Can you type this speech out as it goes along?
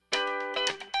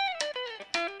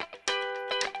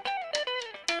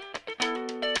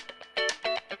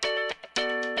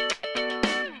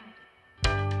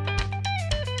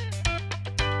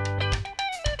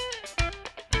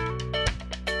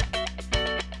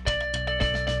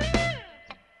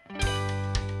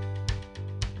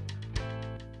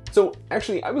So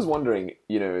actually, I was wondering,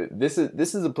 this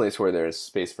is a place where there's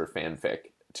space for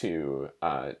fanfic to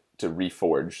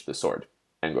reforge the sword,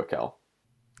 Anguikel,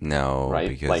 No, right?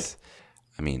 Like, because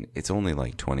I mean, it's only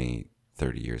like 20,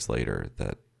 30 years later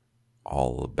that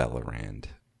all of Bellerand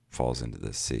falls into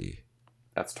the sea.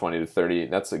 that's 20 to 30.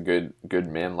 That's a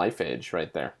good man life age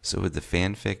right there. So would the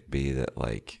fanfic be that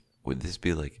like would this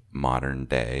be like modern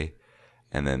day,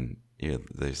 and then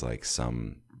there's like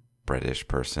some British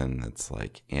person that's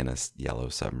like in a yellow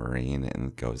submarine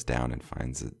and goes down and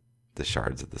finds the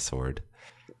shards of the sword?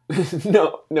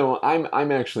 No,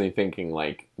 I'm actually thinking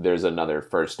like there's another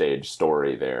first stage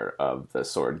story there of the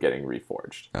sword getting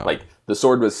reforged. Oh, Like the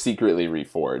sword was secretly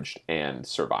reforged and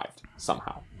survived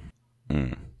somehow.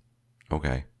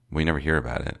 okay. We never hear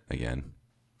about it again.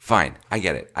 Fine, I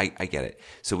get it. I get it.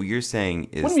 So what you're saying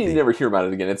What do is you mean you never hear about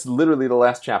it again? It's literally the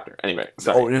last chapter. Anyway,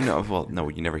 sorry. oh no. Well, no,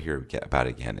 you never hear about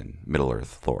it again in Middle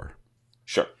Earth lore.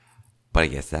 Sure. But I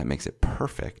guess that makes it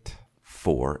perfect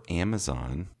for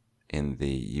Amazon in the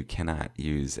you cannot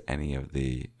use any of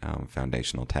the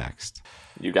foundational text.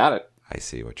 You got it. I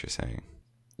see what you're saying.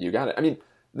 You got it. I mean,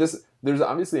 there's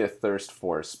obviously a thirst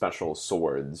for special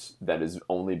swords that has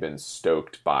only been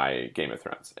stoked by Game of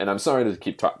Thrones. And I'm sorry to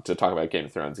to talk about Game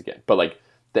of Thrones again, but like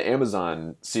the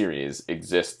Amazon series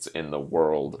exists in the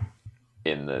world,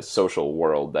 in the social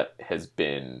world that has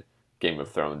been Game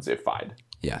of Thronesified.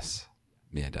 Yes.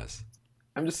 Yeah, it does.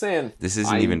 I'm just saying. This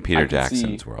isn't even Peter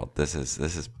Jackson's world. This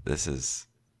is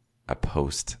a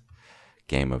post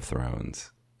Game of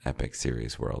Thrones epic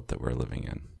series world that we're living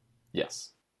in.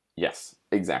 Yes,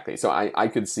 exactly. So I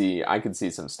could see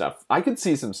some stuff. I could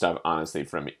see some stuff honestly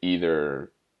from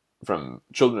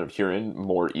Children of Hurin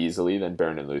more easily than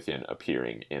Beren and Luthien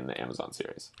appearing in the Amazon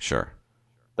series. Sure.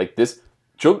 Like this,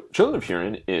 Children of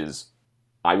Hurin is,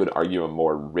 I would argue, a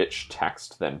more rich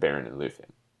text than Beren and Luthien.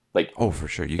 Like, oh, for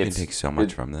sure. You can take so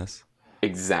much from this.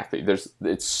 Exactly.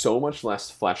 It's so much less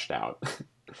fleshed out.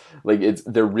 Like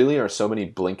there really are so many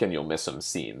blink and you'll miss them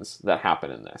scenes that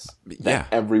happen in this. Yeah.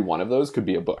 Every one of those could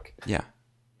be a book. Yeah.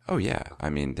 Oh yeah. I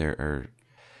mean there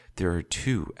are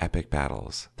two epic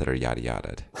battles that are yada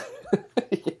yada.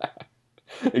 Yeah.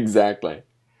 Exactly.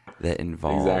 That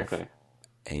involve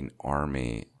an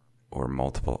army or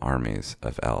multiple armies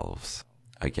of elves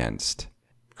against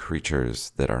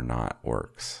creatures that are not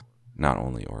orcs. Not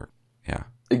only orc. Yeah.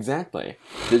 Exactly.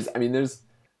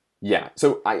 Yeah.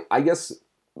 So I guess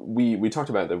we talked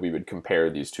about that we would compare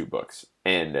these two books,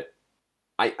 and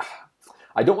I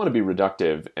don't want to be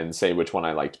reductive and say which one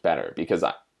I liked better, because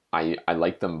I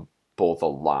like them both a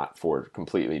lot for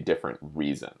completely different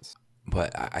reasons.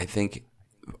 But I think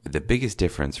the biggest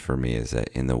difference for me is that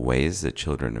in the ways that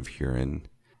Children of Hurin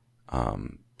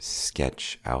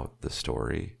sketch out the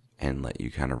story and let you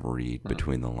kind of read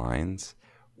between the lines,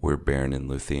 where Beren and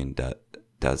Luthien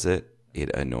does it, it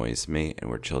annoys me, and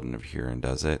where Children of Hurin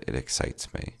does it, it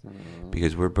excites me.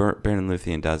 Because where Beren and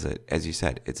Luthien does it, as you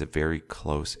said, it's a very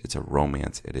close, it's a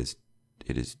romance. It is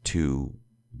two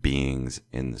beings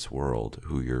in this world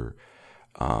who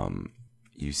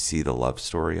you see the love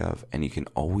story of, and you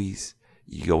always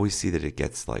see that it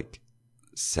gets like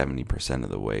 70% of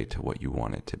the way to what you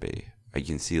want it to be. You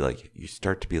can see like you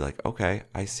start to be like, okay,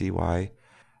 I see why,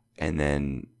 and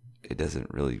then it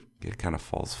doesn't really. It kind of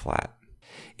falls flat.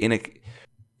 In the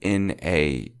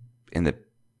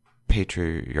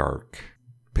patriarch.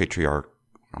 I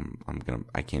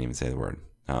can't even say the word.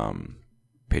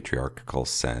 Patriarchal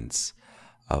sense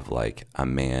of like a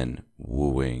man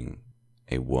wooing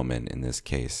a woman, in this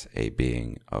case, a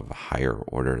being of higher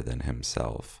order than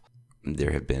himself.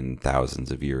 There have been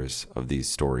thousands of years of these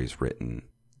stories written.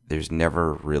 There's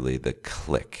never really the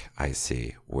click I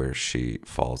see where she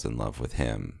falls in love with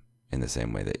him in the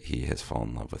same way that he has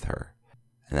fallen in love with her.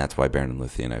 And that's why Beren and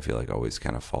Luthien, I feel like, always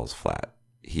kind of falls flat.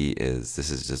 It's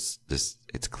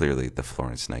clearly the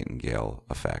Florence Nightingale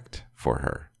effect for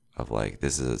her, of like,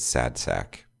 this is a sad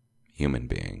sack human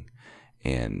being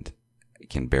and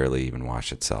can barely even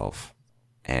wash itself.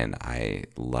 And I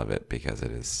love it because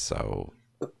it is so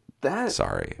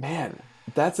sorry. Man,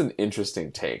 that's an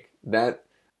interesting take. That's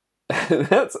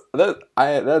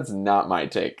not my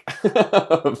take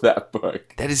of that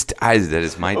book. That is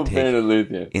my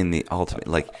take in the ultimate.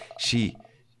 Like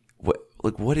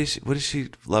what does she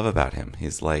love about him?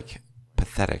 He's like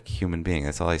pathetic human being.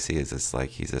 That's all I see is this, like,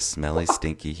 he's a smelly,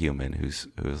 stinky human who's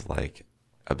like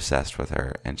obsessed with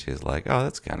her, and she's like, oh,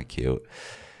 that's kind of cute.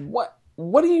 What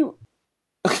do you?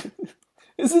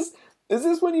 Is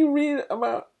this when you read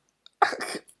about?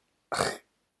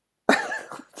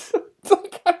 It's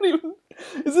like, I don't even.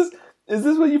 Is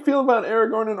this what you feel about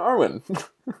Aragorn and Arwen?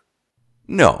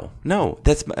 No.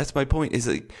 That's my point. Is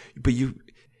like, but you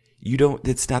don't.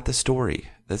 It's not the story.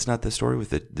 That's not the story with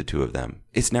the two of them.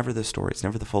 It's never the story. It's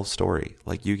never the full story.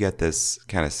 Like you get this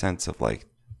kind of sense of like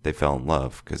they fell in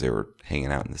love because they were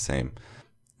hanging out in the same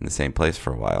place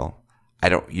for a while.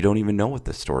 You don't even know what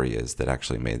the story is that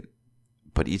actually made.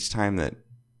 But each time that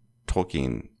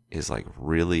Tolkien is like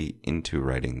really into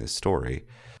writing this story,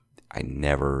 I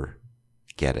never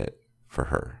get it for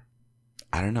her.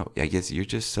 I don't know. I guess you're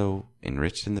just so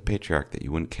enriched in the patriarch that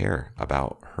you wouldn't care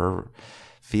about her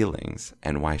feelings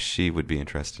and why she would be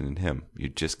interested in him. You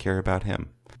just care about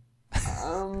him.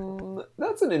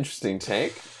 That's an interesting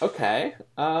take. Okay.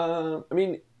 I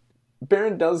mean,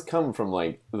 Beren does come from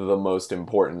like the most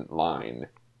important line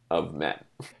of men.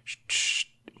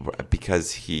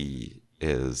 Because he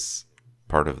is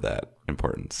part of that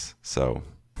importance. So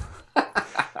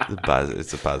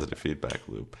it's a positive feedback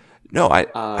loop. No,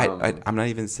 I'm not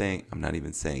even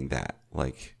saying that.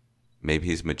 Like maybe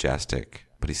he's majestic,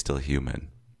 but he's still human.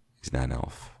 He's not an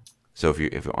elf. So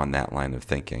if on that line of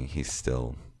thinking, he's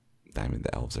still. I mean,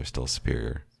 the elves are still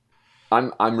superior.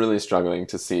 I'm really struggling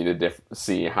to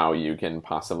see how you can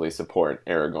possibly support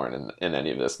Aragorn in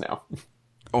any of this now.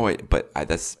 Oh wait, but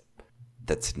that's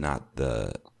not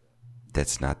the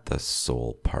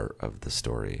sole part of the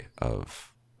story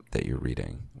of that you're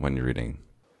reading when you're reading.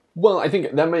 Well, I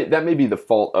think that may be the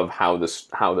fault of how the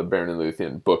Beren and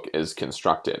Luthien book is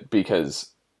constructed, because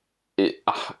I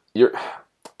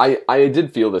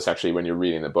did feel this actually when you're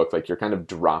reading the book, like you're kind of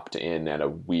dropped in at a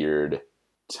weird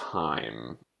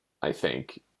time. I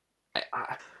think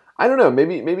I don't know.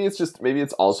 Maybe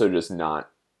it's also just not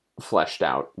fleshed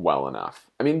out well enough.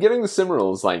 I mean, getting the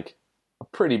Silmaril is like a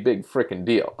pretty big frickin'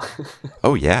 deal.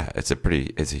 Oh yeah, it's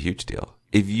a huge deal.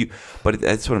 But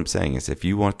that's what I'm saying is if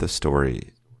you want the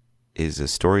story. Is a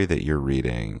story that you're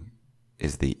reading,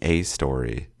 is the A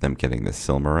story them getting the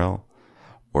Silmaril,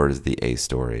 or is the A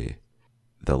story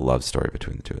the love story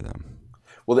between the two of them?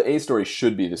 Well, the A story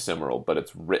should be the Silmaril, but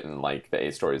it's written like the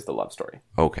A story is the love story.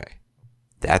 Okay.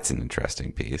 That's an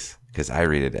interesting piece, because I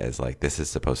read it as like this is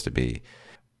supposed to be,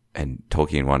 and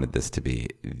Tolkien wanted this to be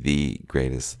the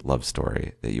greatest love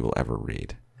story that you will ever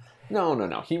read. No.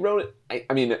 He wrote it,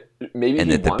 I mean, maybe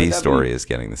and he that the wanted B story is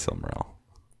getting the Silmaril.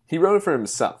 He wrote it for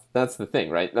himself. That's the thing,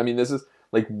 right? I mean, this is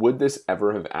like, would this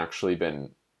ever have actually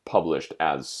been published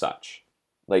as such?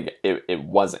 Like, it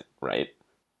wasn't, right?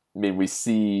 I mean, we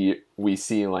see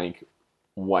like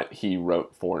what he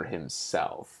wrote for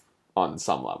himself on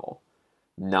some level,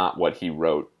 not what he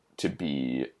wrote to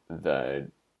be the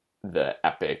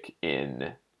epic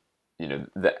in,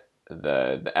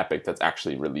 the epic that's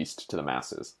actually released to the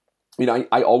masses. I mean,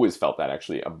 I always felt that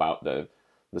actually about the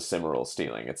Silmaril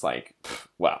stealing. It's like,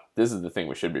 wow, this is the thing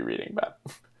we should be reading about.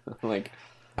 Like,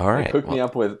 all right, like, hook me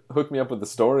up with the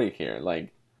story here.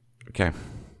 Like, okay,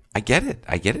 I get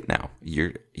it now.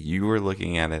 You were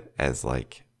looking at it as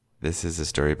like this is a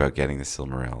story about getting the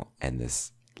Silmaril, and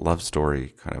this love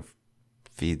story kind of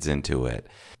feeds into it,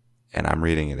 and I'm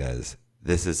reading it as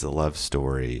this is a love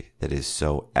story that is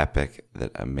so epic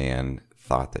that a man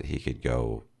thought that he could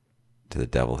go to the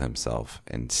devil himself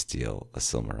and steal a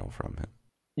Silmaril from him.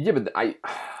 Yeah, but I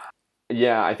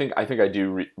think I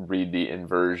do read the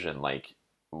inversion. Like,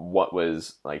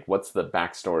 what's the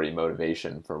backstory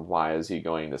motivation for why is he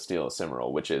going to steal a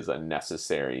Silmaril, which is a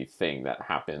necessary thing that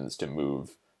happens to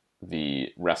move the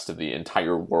rest of the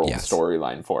entire world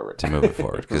storyline forward. To move it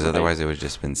forward, because otherwise it would have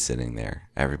just been sitting there.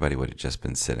 Everybody would have just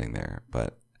been sitting there.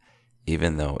 But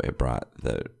even though it brought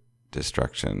the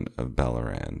destruction of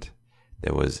Beleriand,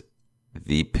 there was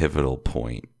the pivotal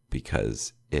point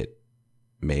because it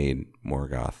made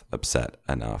Morgoth upset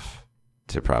enough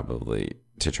to try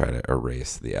to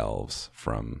erase the elves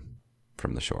from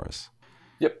the shores.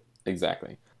 Yep,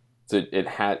 exactly. So it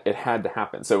had to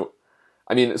happen. So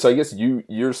I mean, so I guess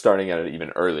you're starting at an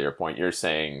even earlier point. You're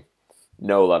saying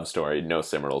no love story, no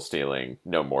Silmaril stealing,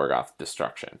 no Morgoth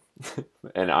destruction.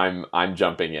 And I'm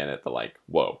jumping in at the like,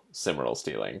 whoa, Silmaril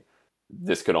stealing.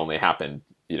 This could only happen,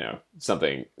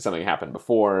 something happened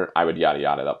before. I would yada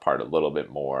yada that part a little bit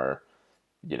more,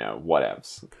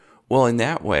 whatevs. Well, in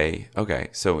that way, okay.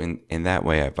 So in that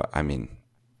way, I mean,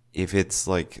 if it's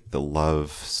like the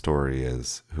love story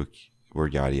is we're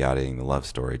yada yadaing the love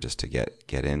story just to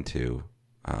get into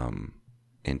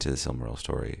the Silmaril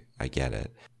story, I get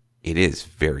it. It is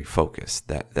very focused.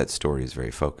 That story is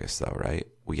very focused, though, right?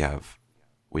 We have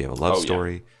a love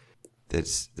story. Yeah.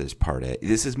 There's part A.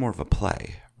 This is more of a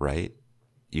play, right?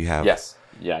 You have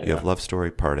You have love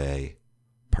story part A.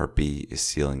 Part B is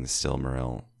sealing the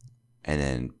Silmaril, and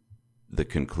then the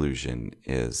conclusion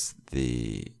is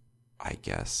the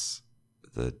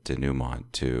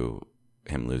denouement to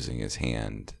him losing his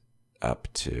hand up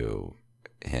to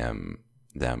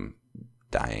them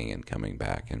dying and coming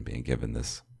back and being given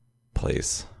this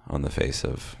place on the face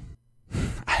of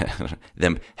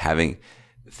them having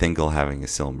Thingol having a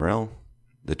Silmaril,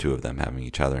 the two of them having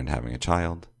each other and having a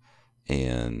child,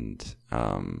 and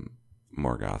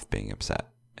Morgoth being upset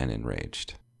and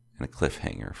enraged, and a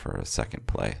cliffhanger for a second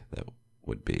play that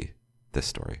would be this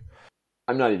story.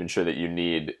 I'm not even sure that you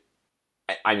need.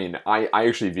 I mean, I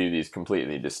actually view these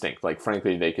completely distinct. Like,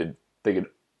 frankly, they could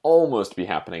almost be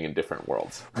happening in different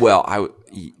worlds. Well,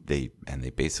 they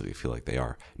basically feel like they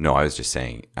are. No, I was just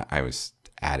saying, I was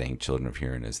adding Children of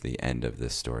Hurin as the end of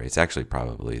this story. It's actually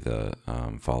probably the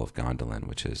Fall of Gondolin,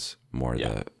 which is more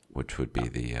which would be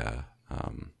the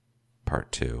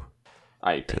part 2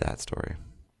 to that story.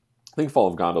 I think Fall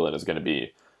of Gondolin is going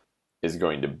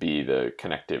to be the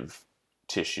connective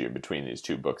tissue between these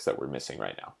two books that we're missing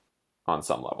right now, on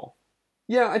some level.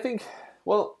 Yeah, I think.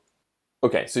 Well,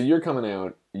 okay, so you're coming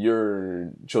out.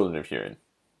 You're Children of Hurin,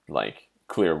 like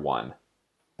clear 1,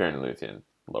 Beren and Luthien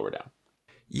lower down.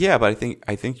 Yeah, but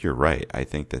I think you're right. I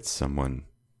think that someone,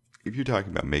 if you're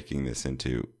talking about making this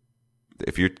into,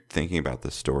 if you're thinking about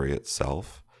the story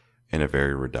itself in a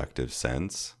very reductive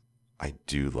sense, I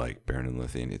do like Beren and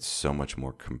Luthien. It's so much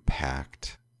more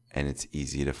compact and it's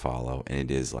easy to follow, and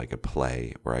it is like a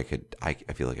play where I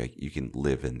feel like you can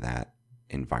live in that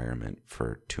environment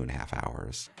for 2.5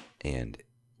 hours and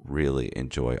really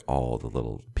enjoy all the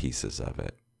little pieces of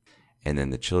it. And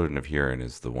then the Children of Hurin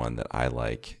is the one that I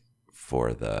like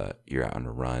for you're out on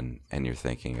a run and you're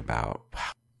thinking about,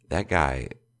 wow, that guy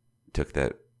took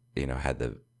that,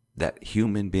 had that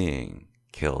human being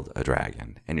killed a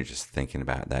dragon, and you're just thinking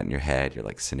about that in your head. You're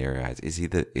like scenarioizing,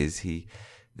 is he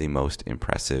the most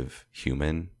impressive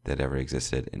human that ever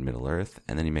existed in Middle Earth?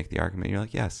 And then you make the argument, you're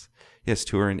like, yes,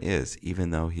 Turin is,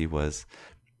 even though he was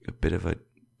a bit of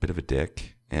a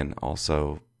dick and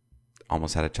also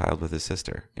almost had a child with his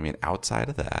sister. I mean, outside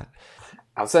of that,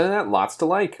 lots to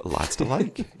like.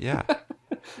 Yeah.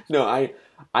 No,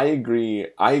 I agree.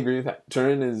 I agree with that.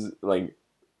 Turin is like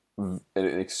an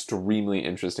extremely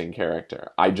interesting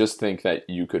character. I just think that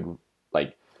you could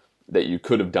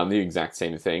have done the exact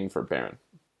same thing for Beren,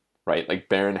 right? Like,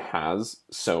 Beren has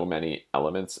so many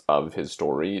elements of his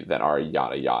story that are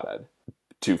yada yada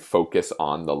to focus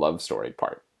on the love story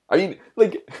part. I mean,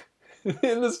 like,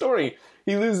 in the story,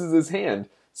 he loses his hand,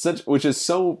 which is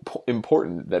so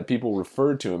important that people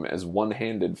refer to him as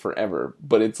one-handed forever,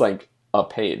 but it's like a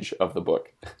page of the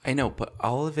book. I know, but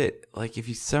all of it, like, if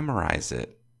you summarize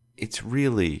it, it's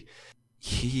really,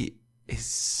 he is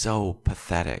so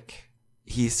pathetic.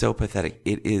 He's so pathetic.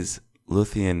 It is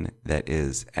Luthien that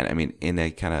is, and I mean, in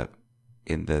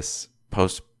this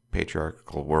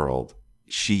post-patriarchal world,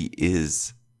 she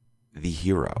is the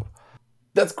hero.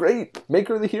 That's great. Make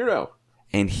her the hero.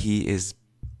 And he is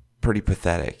pretty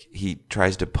pathetic. He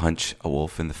tries to punch a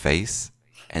wolf in the face,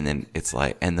 and then it's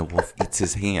like, and the wolf eats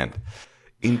his hand,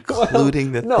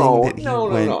 including the thing that he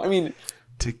went I mean,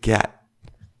 to get.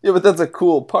 Yeah, but that's a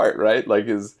cool part, right? Like,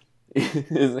 his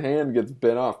hand gets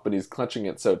bit off, but he's clutching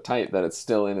it so tight that it's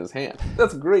still in his hand.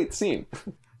 That's a great scene.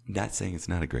 I'm not saying it's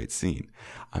not a great scene.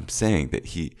 I'm saying that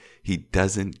he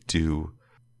doesn't do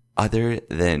other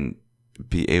than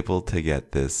be able to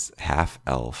get this half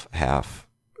elf, half,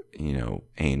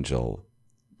 angel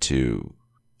to,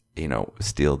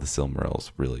 steal the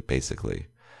Silmarils, really, basically,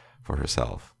 for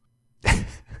herself.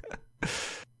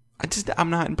 I'm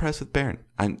not impressed with Beren.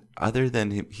 Other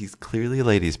than him, he's clearly a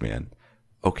ladies' man.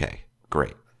 Okay,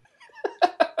 great.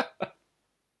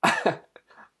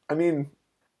 I mean,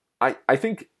 I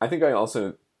think I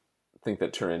also think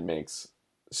that Turin makes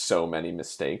so many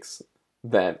mistakes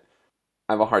that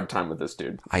I have a hard time with this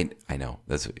dude. I know.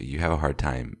 You have a hard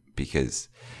time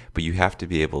but you have to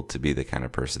be able to be the kind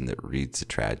of person that reads a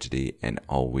tragedy and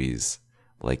always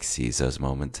like sees those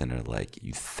moments and are like,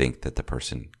 you think that the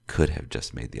person could have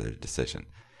just made the other decision.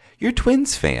 You're a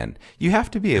Twins fan. You have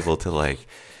to be able to like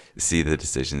see the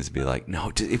decisions and be like,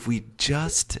 no, if we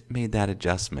just made that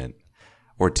adjustment.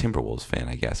 Or Timberwolves fan,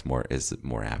 I guess, is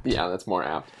more apt. Yeah, that's more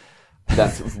apt.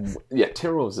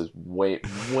 Timberwolves is way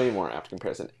more apt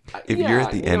comparison. If you're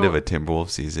at the end of a Timberwolves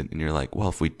season and you're like, well,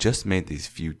 if we just made these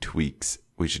few tweaks,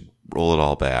 we should roll it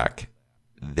all back.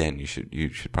 Then you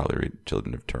should probably read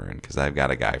Children of Turin, because I've got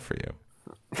a guy for you.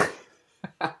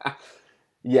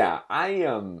 Yeah,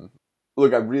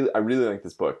 look, I really like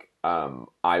this book.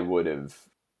 I would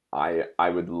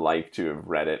like to have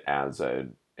read it as a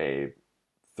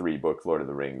 3-book Lord of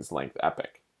the Rings length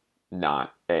epic,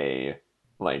 not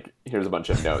here's a bunch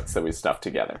of notes that we stuffed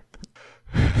together.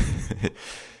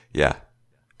 Yeah,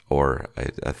 or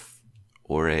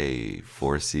or a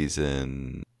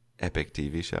 4-season epic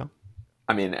TV show.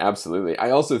 I mean, absolutely. I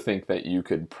also think that you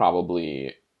could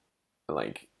probably,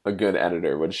 like, a good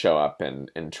editor would show up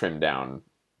and trim down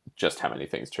just how many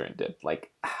things Turin did.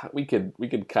 Like, we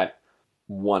could cut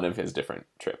one of his different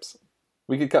trips.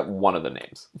 We could cut one of the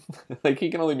names. Like,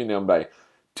 he can only be known by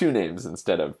 2 names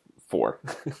instead of 4.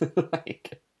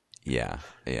 Like, Yeah,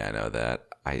 I know that.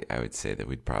 I would say that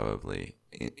we'd probably,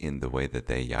 in the way that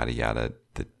they yada yada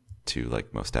the 2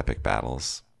 like most epic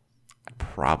battles, I'd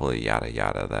probably yada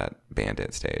yada that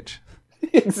bandit stage.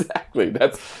 exactly.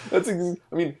 I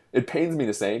mean, it pains me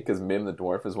to say because Mim the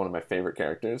dwarf is one of my favorite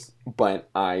characters, but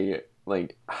I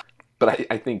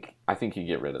think you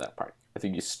get rid of that part. I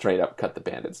think you straight up cut the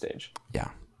bandit stage.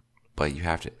 Yeah, but you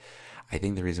have to. I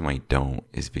think the reason why you don't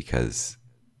is because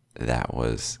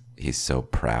he's so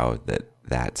proud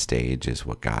that stage is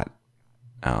what got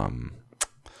Morwen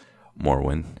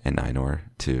and Ainur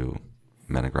to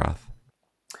Menegroth.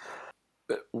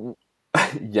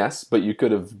 Yes, but you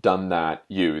could have done that.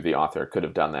 You, the author, could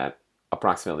have done that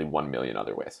approximately 1 million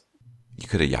other ways. You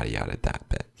could have yada yada that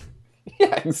bit.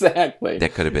 Yeah, exactly.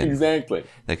 That could have been exactly.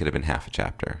 That could have been half a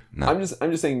chapter. No. I'm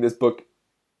just saying this book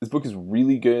is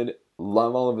really good.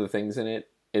 Love all of the things in it.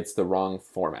 It's the wrong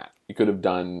format. You could have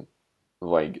done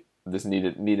like this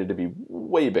needed to be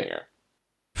way bigger.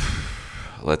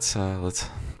 Let's come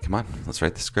on. Let's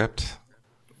write the script.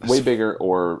 Way bigger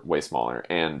or way smaller.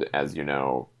 And as you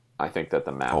know, I think that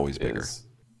the map always bigger. Is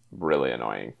really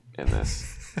annoying in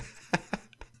this.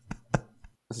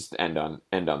 Let's just end on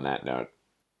that note.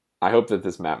 I hope that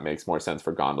this map makes more sense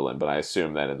for Gondolin, but I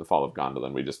assume that in the Fall of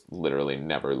Gondolin, we just literally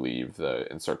never leave the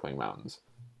encircling mountains.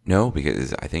 No,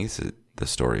 because I think it's the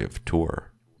story of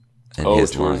Tur. And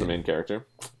Tur is the main character?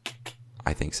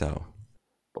 I think so.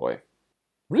 Boy.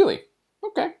 Really?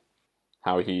 Okay.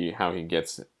 How he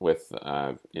gets with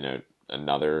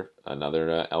another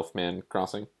Elfman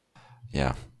crossing?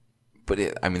 Yeah. But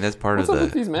that's part What's of up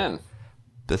with these men?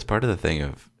 That's part of the thing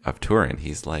of Turin.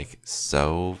 He's like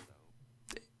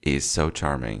he's so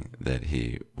charming that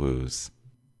he woos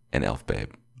an elf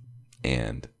babe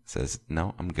and says,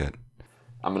 "No, I'm good.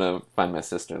 I'm gonna find my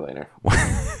sister later."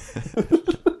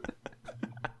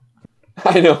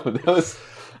 I know that was.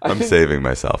 I'm saving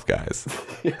myself, guys.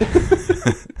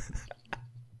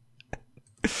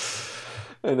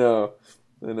 I know.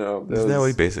 Isn't that what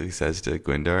he basically says to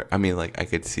Gwyndor? I mean, like, I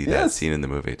could see that scene in the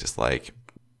movie, just like,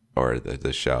 or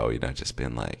the show, just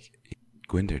being like,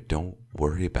 Gwyndor, don't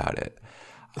worry about it.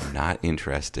 I'm not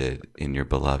interested in your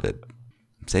beloved.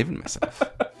 I'm saving myself.